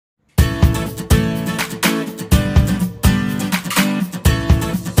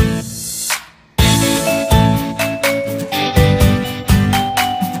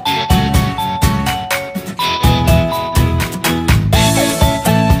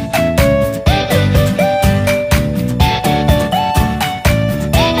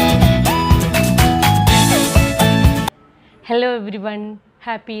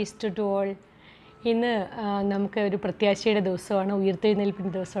Happy Easter to all. ഇന്ന് നമുക്ക് ഒരു പ്രത്യാശയുടെ ദിവസമാണ്,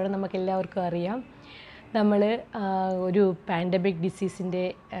 ഉയർത്തെഴുന്നേൽപ്പിൻ്റെ ദിവസമാണ്. നമുക്കെല്ലാവർക്കും അറിയാം, നമ്മൾ ഒരു പാൻഡമിക് ഡിസീസിൻ്റെ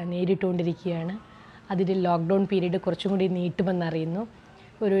നേരിട്ടുകൊണ്ടിരിക്കുകയാണ്. അതിൻ്റെ ലോക്ക്ഡൗൺ പീരീഡ് കുറച്ചും കൂടി നീട്ടുമെന്നറിയുന്നു.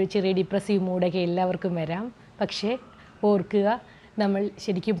 ഒരു ചെറിയ ഡിപ്രസീവ് മൂഡൊക്കെ എല്ലാവർക്കും വരാം. പക്ഷേ ഓർക്കുക, നമ്മൾ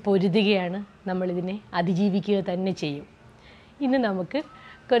ശരിക്കും പൊരുതുകയാണ്, നമ്മളിതിനെ അതിജീവിക്കുക തന്നെ ചെയ്യും. ഇന്ന് നമുക്ക്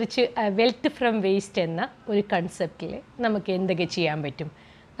കുറച്ച് വെൽത്ത് ഫ്രം വേസ്റ്റ് എന്ന ഒരു കൺസെപ്റ്റിൽ നമുക്ക് എന്തൊക്കെ ചെയ്യാൻ പറ്റും.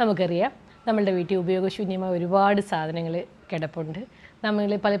 നമുക്കറിയാം, നമ്മളുടെ വീട്ടിൽ ഉപയോഗശൂന്യമായ ഒരുപാട് സാധനങ്ങൾ കിടപ്പുണ്ട്.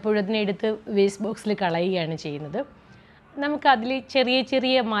 നമ്മൾ പലപ്പോഴും അതിനെ എടുത്ത് വേസ്റ്റ് ബോക്സിൽ കളയുകയാണ് ചെയ്യുന്നത്. നമുക്കതിൽ ചെറിയ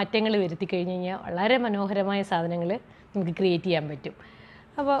ചെറിയ മാറ്റങ്ങൾ വരുത്തി കഴിഞ്ഞ് കഴിഞ്ഞാൽ വളരെ മനോഹരമായ സാധനങ്ങൾ നമുക്ക് ക്രിയേറ്റ് ചെയ്യാൻ പറ്റും.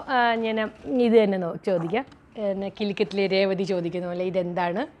 അപ്പോൾ ഞാൻ ഇത് തന്നെ ചോദിക്കാം. കിലുക്കത്തിലെ രേവതി ചോദിക്കുന്ന പോലെ,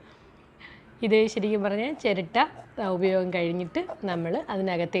 ഇതെന്താണ്? ഇത് ശരിക്കും പറഞ്ഞാൽ ചിരട്ട ഉപയോഗം കഴിഞ്ഞിട്ട് നമ്മൾ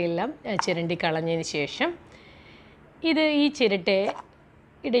അതിനകത്തെല്ലാം ചിരണ്ടി കളഞ്ഞതിന് ശേഷം ഈ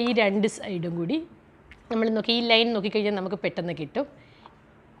ചിരട്ടയുടെ ഈ രണ്ട് സൈഡും കൂടി നമ്മൾ ഈ ലൈൻ നോക്കിക്കഴിഞ്ഞാൽ നമുക്ക് പെട്ടെന്ന് കിട്ടും.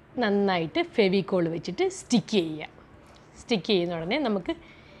 നന്നായിട്ട് ഫെവിക്കോൾ വെച്ചിട്ട് സ്റ്റിക്ക് ചെയ്യുക. സ്റ്റിക്ക് ചെയ്യുന്ന ഉടനെ നമുക്ക്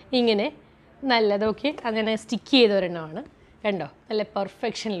ഇങ്ങനെ നല്ലതൊക്കെ അങ്ങനെ സ്റ്റിക്ക് ചെയ്ത ഒരെണ്ണമാണ്. കണ്ടോ, നല്ല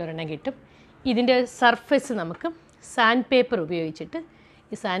പെർഫെക്ഷനിലൊരെണ്ണം കിട്ടും. ഇതിൻ്റെ സർഫസ് നമുക്ക് സാൻഡ് പേപ്പർ ഉപയോഗിച്ചിട്ട്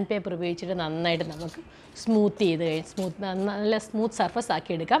നന്നായിട്ട് നമുക്ക് സ്മൂത്ത് ചെയ്ത് നല്ല സ്മൂത്ത് സർഫസ്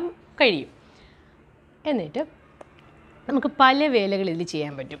ആക്കി എടുക്കാൻ കഴിയും. എന്നിട്ട് നമുക്ക് പല വേലകൾ ഇതിൽ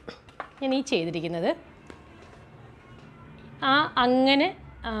ചെയ്യാൻ പറ്റും. ഞാൻ ഈ ചെയ്തിരിക്കുന്നത് അങ്ങനെ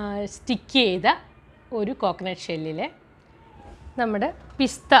സ്റ്റിക്ക് ചെയ്ത ഒരു കോക്കനട്ട് ഷെല്ലിലെ നമ്മുടെ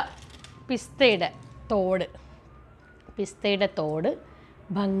പിസ്തയുടെ തോട്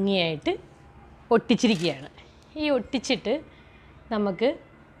ഭംഗിയായിട്ട് ഒട്ടിച്ചിരിക്കുകയാണ്. ഈ ഒട്ടിച്ചിട്ട്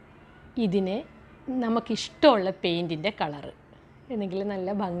നമുക്കിഷ്ടമുള്ള പെയിൻറ്റിൻ്റെ കളറ്, എന്തെങ്കിലും നല്ല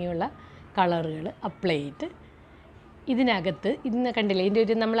ഭംഗിയുള്ള കളറുകൾ അപ്ലൈ ചെയ്തിട്ട് ഇതിന് കണ്ടില്ലേ, ഇതിൻ്റെ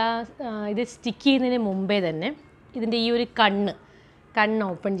ഒരു ഇത് സ്റ്റിക്ക് ചെയ്യുന്നതിന് മുമ്പേ തന്നെ ഇതിൻ്റെ ഈ ഒരു കണ്ണ്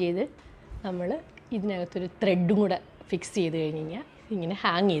ഓപ്പൺ ചെയ്ത് നമ്മൾ ഇതിനകത്തൊരു ത്രെഡും കൂടെ ഫിക്സ് ചെയ്ത് കഴിഞ്ഞ് കഴിഞ്ഞാൽ ഇങ്ങനെ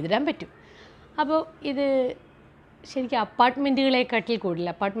ഹാങ് ചെയ്തിടാൻ പറ്റും. അപ്പോൾ ഇത് ശരിക്കും അപ്പാർട്ട്മെൻറ്റുകളെക്കാട്ടിൽ കൂടുതൽ,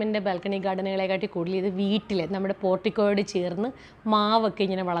 അപ്പാർട്ട്മെൻറ്റിൻ്റെ ബാൽക്കണി ഗാർഡനുകളെക്കാട്ടിൽ കൂടുതൽ ഇത് വീട്ടിൽ നമ്മുടെ പോർട്ടിക്കോയോട് ചേർന്ന് മാവൊക്കെ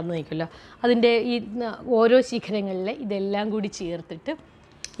ഇങ്ങനെ വളർന്നു നിൽക്കുമല്ലോ, അതിൻ്റെ ഈ ഓരോ ശിഖരങ്ങളിൽ ഇതെല്ലാം കൂടി ചേർത്തിട്ട്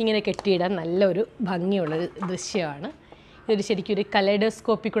ഇങ്ങനെ കെട്ടിയിടാൻ നല്ലൊരു ഭംഗിയുള്ളൊരു ദൃശ്യമാണ്. ഇതൊരു ശരിക്കും ഒരു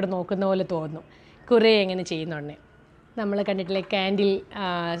കലൈഡോസ്കോപ്പിൽ കൂടെ നോക്കുന്ന പോലെ തോന്നും. കുറേ എങ്ങനെ ചെയ്യുന്നുണ്ടേ നമ്മൾ കണ്ടിട്ടില്ലേ,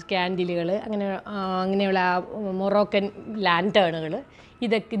 ക്യാൻഡിലുകൾ, അങ്ങനെയുള്ള മൊറോക്കൻ ലാൻറ്റേണുകൾ,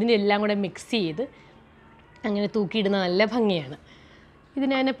 ഇതിൻ്റെ എല്ലാം കൂടെ മിക്സ് ചെയ്ത് അങ്ങനെ തൂക്കിയിടുന്ന നല്ല ഭംഗിയാണ്.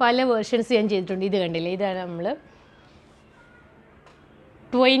 ഇതിന് തന്നെ പല വേർഷൻസ് ഞാൻ ചെയ്തിട്ടുണ്ട്. ഇത് കണ്ടില്ലേ, ഇതാണ് നമ്മൾ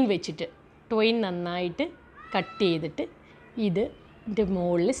ട്വയിൻ നന്നായിട്ട് കട്ട് ചെയ്തിട്ട് ഇതിൻ്റെ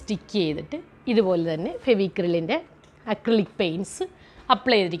മുകളിൽ സ്റ്റിക്ക് ചെയ്തിട്ട് ഇതുപോലെ തന്നെ ഫെവിക്രിലിൻ്റെ അക്രിലിക് പെയിൻറ്റ്സ്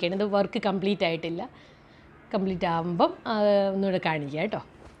അപ്ലൈ ചെയ്തിരിക്കുകയാണ്. ഇത് വർക്ക് കംപ്ലീറ്റ് ആയിട്ടില്ല. കംപ്ലീറ്റ് ആകുമ്പം ഒന്നുകൂടെ കാണിക്കുക കേട്ടോ.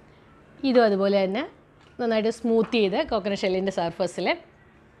 ഇതും അതുപോലെ തന്നെ നന്നായിട്ട് സ്മൂത്ത് ചെയ്ത് കോക്കനട്ട് ഷെല്ലിൻ്റെ സർഫസിൽ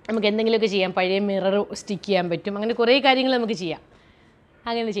നമുക്ക് എന്തെങ്കിലുമൊക്കെ ചെയ്യാം. പഴയ മിറർ സ്റ്റിക്ക് ചെയ്യാൻ പറ്റും. അങ്ങനെ കുറേ കാര്യങ്ങൾ നമുക്ക് ചെയ്യാം.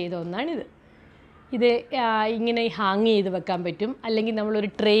 അങ്ങനെ ചെയ്ത ഒന്നാണിത്. ഇത് ഇങ്ങനെ ഹാങ് ചെയ്ത് വെക്കാൻ പറ്റും. അല്ലെങ്കിൽ നമ്മളൊരു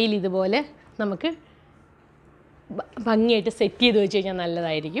ട്രേയിൽ ഇതുപോലെ നമുക്ക് ഭംഗിയായിട്ട് സെറ്റ് ചെയ്ത് വെച്ച് കഴിഞ്ഞാൽ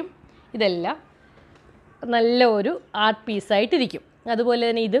നല്ലതായിരിക്കും. ഇതെല്ലാം നല്ല ഒരു ആർട്ട് പീസായിട്ടിരിക്കും. അതുപോലെ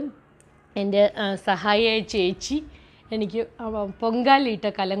തന്നെ ഇതും എൻ്റെ സഹായിയായ ചേച്ചി എനിക്ക് പൊങ്കാലയിട്ട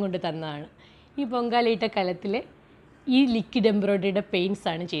കലം കൊണ്ട് തന്നതാണ്. ഈ പൊങ്കാലയിട്ട കലത്തിൽ ഈ ലിക്വിഡ് എംബ്രോയ്ഡറിയുടെ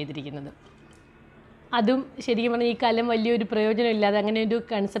പെയിൻറ്റ്സാണ് ചെയ്തിരിക്കുന്നത്. അതും ശരിക്കും പറഞ്ഞാൽ ഈ കലം വലിയൊരു പ്രയോജനമില്ലാതെ അങ്ങനെ ഒരു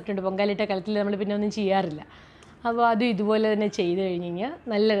കൺസെപ്റ്റ് ഉണ്ട്. പൊങ്കാലയിട്ട കലത്തിൽ നമ്മൾ പിന്നെ ഒന്നും ചെയ്യാറില്ല. അപ്പോൾ അതും ഇതുപോലെ തന്നെ ചെയ്ത് കഴിഞ്ഞ് കഴിഞ്ഞാൽ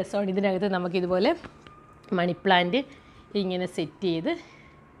നല്ല രസമാണ്. ഇതിനകത്ത് നമുക്കിതുപോലെ മണി പ്ലാന്റ് ഇങ്ങനെ സെറ്റ് ചെയ്ത്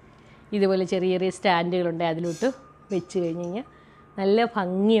ഇതുപോലെ ചെറിയ ചെറിയ സ്റ്റാൻഡുകളുണ്ട്, അതിലോട്ട് വെച്ച് കഴിഞ്ഞ് കഴിഞ്ഞാൽ നല്ല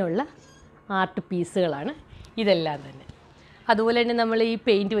ഭംഗിയുള്ള ആർട്ട് പീസുകളാണ് ഇതെല്ലാം തന്നെ. അതുപോലെ തന്നെ നമ്മൾ ഈ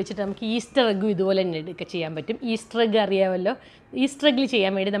പെയിൻറ്റ് വെച്ചിട്ട് നമുക്ക് ഈസ്റ്റർ എഗ്ഗും ഇതുപോലെ തന്നെ ചെയ്യാൻ പറ്റും. ഈസ്റ്റർ എഗ്ഗ് അറിയാമല്ലോ. ഈസ്റ്റർ എഗ്ഗിൽ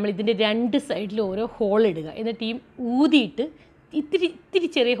ചെയ്യാൻ വേണ്ടി നമ്മൾ ഇതിൻ്റെ രണ്ട് സൈഡിൽ ഓരോ ഹോൾ ഇടുക. എന്നിട്ട് ഈ ഊതിയിട്ട് ഇത്തിരി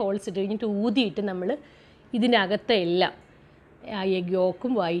ചെറിയ ഹോൾസ് ഇട്ട് കഴിഞ്ഞിട്ട് ഊതിയിട്ട് നമ്മൾ ഇതിനകത്തെ എല്ലാം എഗ്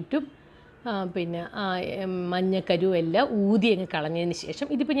യോക്കും വൈറ്റും പിന്നെ മഞ്ഞക്കരുവും എല്ലാം ഊതി അങ്ങ് കളഞ്ഞതിന് ശേഷം,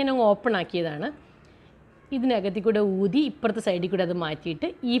 ഇതിപ്പോൾ ഞാൻ ഓപ്പൺ ആക്കിയതാണ്, ഇതിനകത്തിൽ കൂടെ ഊതി ഇപ്പുറത്തെ സൈഡിൽ കൂടെ അത് മാറ്റിയിട്ട്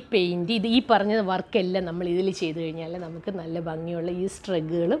ഈ പെയിൻറ്റ് ഈ പറഞ്ഞ വർക്കെല്ലാം നമ്മൾ ഇതിൽ ചെയ്ത് കഴിഞ്ഞാൽ നമുക്ക് നല്ല ഭംഗിയുള്ള ഈസ്റ്റർ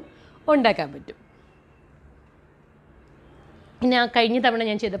എഗ്ഗുകളും ഉണ്ടാക്കാൻ പറ്റും. പിന്നെ കഴിഞ്ഞ തവണ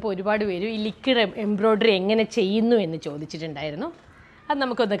ഞാൻ ചെയ്തപ്പോൾ ഒരുപാട് പേര് ഈ ലിക്വിഡ് എംബ്രോയ്ഡറി എങ്ങനെ ചെയ്യുന്നു എന്ന് ചോദിച്ചിട്ടുണ്ടായിരുന്നു. അത്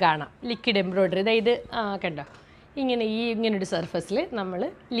നമുക്കൊന്ന് കാണാം. ലിക്വിഡ് എംബ്രോയ്ഡറി, അതായത് കണ്ടോ, ഇങ്ങനൊരു സർഫസിൽ നമ്മൾ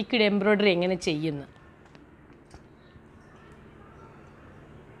ലിക്വിഡ് എംബ്രോയ്ഡറി എങ്ങനെ ചെയ്യുന്നു.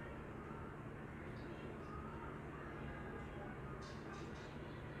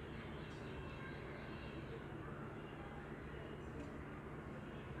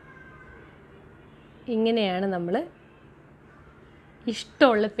 ഇങ്ങനെയാണ് നമ്മൾ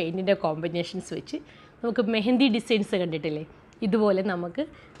ഇഷ്ടമുള്ള പെയിൻറ്റിൻ്റെ കോമ്പിനേഷൻസ് വെച്ച് നമുക്ക് മെഹന്തി ഡിസൈൻസ് കണ്ടിട്ടില്ലേ, ഇതുപോലെ നമുക്ക്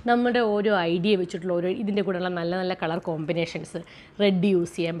നമ്മുടെ ഓരോ ഐഡിയ വെച്ചിട്ടുള്ള ഓരോ ഇതിൻ്റെ കൂടെയുള്ള നല്ല നല്ല കളർ കോമ്പിനേഷൻസ്, റെഡ്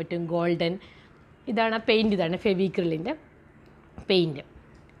യൂസ് ചെയ്യാൻ പറ്റും, ഗോൾഡൻ, ഇതാണ് ആ പെയിൻറ്റ്, ഇതാണ് ഫെവിക്രിലിൻ്റെ പെയിൻറ്റ്,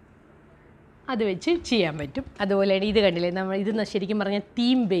 അത് വെച്ച് ചെയ്യാൻ പറ്റും. അതുപോലെ ഇത് കണ്ടില്ലേ, നമ്മൾ ഇത് ശരിക്കും പറഞ്ഞാൽ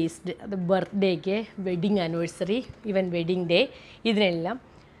തീം ബേസ്ഡ്, അത് ബർത്ത്ഡേക്ക്, wedding anniversary, even wedding day, ഇതിനെല്ലാം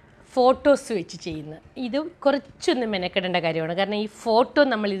ഫോട്ടോസ് വെച്ച് ചെയ്യുന്ന ഇത് കുറച്ചൊന്ന് മെനക്കെടേണ്ട കാര്യമാണ്. കാരണം ഈ ഫോട്ടോ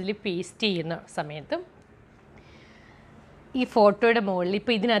നമ്മൾ ഇതിൽ പേസ്റ്റ് ചെയ്യുന്ന സമയത്ത് ഈ ഫോട്ടോയുടെ മുകളിൽ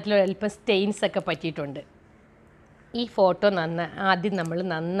ഇപ്പോൾ ഇതിനകത്തിൽ അല്പം സ്റ്റെയിൻസ് ഒക്കെ പറ്റിയിട്ടുണ്ട്. ഈ ഫോട്ടോ ആദ്യം നമ്മൾ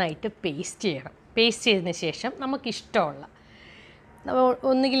നന്നായിട്ട് പേസ്റ്റ് ചെയ്യണം. പേസ്റ്റ് ചെയ്തതിന് ശേഷം നമുക്കിഷ്ടമുള്ള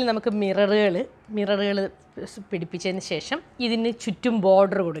ഒന്നുകിൽ നമുക്ക് മിററുകൾ പിടിപ്പിച്ചതിന് ശേഷം ഇതിന് ചുറ്റും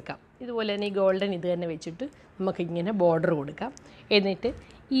ബോർഡർ കൊടുക്കാം. ഇതുപോലെ തന്നെ ഈ ഗോൾഡൻ ഇത് തന്നെ വെച്ചിട്ട് നമുക്കിങ്ങനെ ബോർഡർ കൊടുക്കാം. എന്നിട്ട്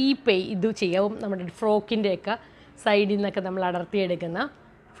ഈ ഇത് ചെയ്യാവും. നമ്മുടെ ഫ്രോക്കിൻ്റെയൊക്കെ സൈഡിൽ നിന്നൊക്കെ നമ്മൾ അടർത്തിയെടുക്കുന്ന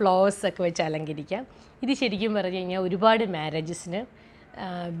ഫ്ലവേഴ്സൊക്കെ വെച്ച് അലങ്കരിക്കാം. ഇത് ശരിക്കും പറഞ്ഞു കഴിഞ്ഞാൽ ഒരുപാട് മാരേജസിന്,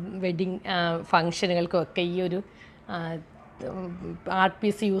 വെഡിങ് ഫങ്ഷനുകൾക്കുമൊക്കെ ഈ ഒരു ആർട്ട്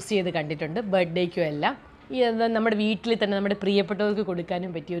പീസ് യൂസ് ചെയ്ത് കണ്ടിട്ടുണ്ട്. ബർത്ത്ഡേക്കും എല്ലാം നമ്മുടെ വീട്ടിൽ തന്നെ നമ്മുടെ പ്രിയപ്പെട്ടവർക്ക്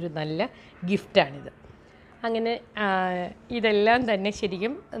കൊടുക്കാനും പറ്റിയൊരു നല്ല ഗിഫ്റ്റാണിത്. അങ്ങനെ ഇതെല്ലാം തന്നെ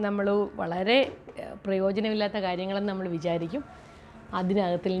ശരിക്കും നമ്മൾ വളരെ പ്രയോജനമില്ലാത്ത കാര്യങ്ങളെന്ന് നമ്മൾ വിചാരിക്കും,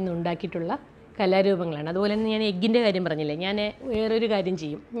 അതിനകത്തിൽ നിന്നുണ്ടാക്കിയിട്ടുള്ള കലാരൂപങ്ങളാണ്. അതുപോലെ തന്നെ ഞാൻ എഗ്ഗിൻ്റെ കാര്യം പറഞ്ഞില്ലേ, ഞാൻ വേറൊരു കാര്യം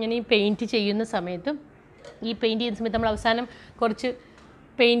ചെയ്യും. ഞാൻ ഈ പെയിൻറ്റ് ചെയ്യുന്ന സമയത്തും ഈ പെയിൻറ്റ് ചെയ്യുന്ന സമയത്ത് നമ്മൾ അവസാനം കുറച്ച്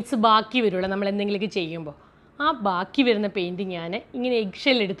പെയിൻറ്റ്സ് ബാക്കി വരുള്ളൂ നമ്മൾ എന്തെങ്കിലുമൊക്കെ ചെയ്യുമ്പോൾ. ആ ബാക്കി വരുന്ന പെയിൻറ്റ് ഞാൻ ഇങ്ങനെ എഗ്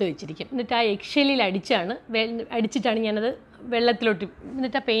ഷെൽ എടുത്ത് വെച്ചിരിക്കും. എന്നിട്ട് ആ എഗ് ഷെല്ലിൽ അടിച്ചിട്ടാണ് ഞാനത് വെള്ളത്തിലോട്ട്,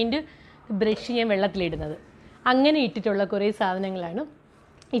 എന്നിട്ട് ആ പെയിൻറ്റ് ബ്രഷ് ഞാൻ വെള്ളത്തിലിടുന്നത്. അങ്ങനെ ഇട്ടിട്ടുള്ള കുറേ സാധനങ്ങളാണ്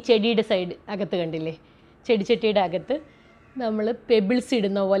ഈ ചെടിയുടെ സൈഡ് അകത്ത് കണ്ടില്ലേ, ചെടിച്ചട്ടിയുടെ അകത്ത് നമ്മൾ പെബിൾസ്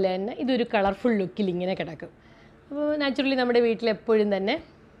ഇടുന്ന പോലെ തന്നെ ഇതൊരു കളർഫുൾ ലുക്കിൽ ഇങ്ങനെ കിടക്കും. അപ്പോൾ നാച്ചുറലി നമ്മുടെ വീട്ടിലെപ്പോഴും തന്നെ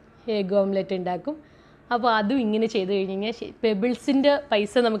എഗ് ഓംലെറ്റ് ഉണ്ടാക്കും. അപ്പോൾ അതും ഇങ്ങനെ ചെയ്ത് കഴിഞ്ഞ് കഴിഞ്ഞാൽ പെബിൾസിൻ്റെ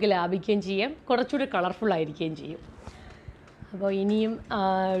പൈസ നമുക്ക് ലാഭിക്കുകയും ചെയ്യാം, കുറച്ചുകൂടി കളർഫുൾ ആയിരിക്കുകയും ചെയ്യും. അപ്പോൾ ഇനിയും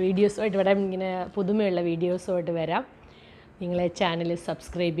വീഡിയോസുമായിട്ട് വരാം, ഇങ്ങനെ പുതുമയുള്ള വീഡിയോസുമായിട്ട് വരാം. നിങ്ങളെ ചാനൽ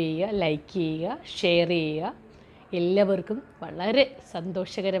സബ്സ്ക്രൈബ് ചെയ്യുക, ലൈക്ക് ചെയ്യുക, ഷെയർ ചെയ്യുക. എല്ലാവർക്കും വളരെ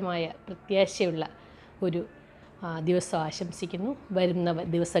സന്തോഷകരമായ പ്രത്യാശയുള്ള ഒരു ദിവസം ആശംസിക്കുന്നു. വരുന്ന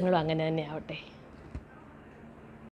ദിവസങ്ങളും അങ്ങനെ തന്നെ ആവട്ടെ.